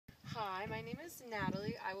Hi, my name is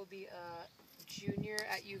Natalie. I will be a junior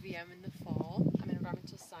at UVM in the fall. I'm an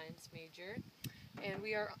environmental science major, and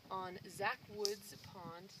we are on Zach Woods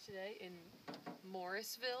Pond today in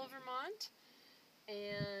Morrisville, Vermont,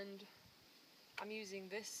 and I'm using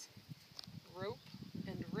this rope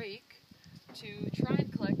and rake to try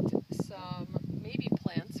and collect some maybe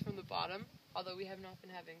plants from the bottom, although we have not been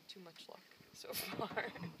having too much luck so far.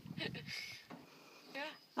 Yeah.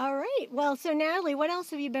 All right. Well, so Natalie, what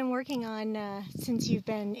else have you been working on since you've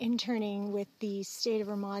been interning with the State of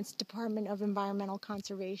Vermont's Department of Environmental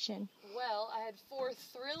Conservation? Well, I had 4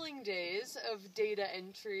 thrilling days of data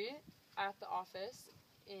entry at the office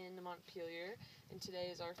in Montpelier, and today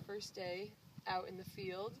is our first day out in the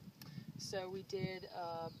field. So we did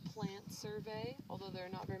a plant survey, although there are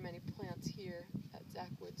not very many plants here at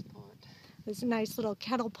Zach Woods Pond. There's a nice little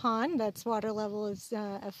kettle pond that's water level is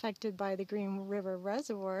affected by the Green River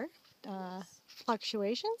Reservoir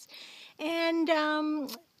fluctuations. And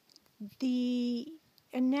the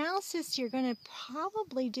analysis you're going to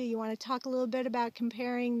probably do, you want to talk a little bit about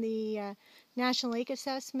comparing the National Lake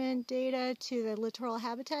Assessment data to the littoral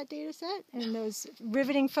habitat data set and those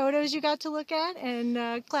riveting photos you got to look at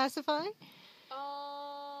and classify?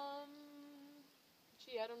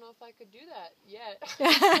 I don't know if I could do that yet.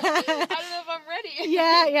 I don't know if I'm ready.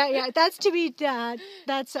 Yeah. That's to be done.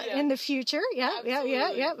 That's Yeah. in the future. Yeah.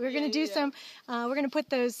 We're going to do some, we're going to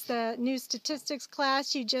put those new statistics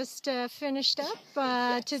class you just finished up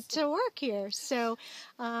Yes. to work here. So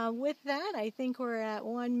with that, I think we're at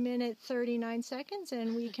 1 minute 39 seconds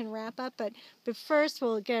and we can wrap up. But first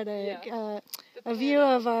we'll get a view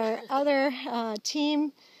of our other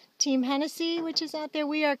Team Hennessy, which is out there.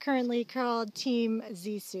 We are currently called Team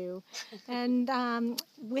Zissou. And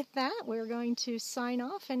with that, we're going to sign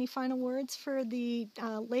off. Any final words for the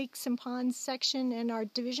Lakes and Ponds section and our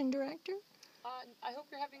division director? I hope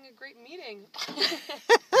you're having a great meeting.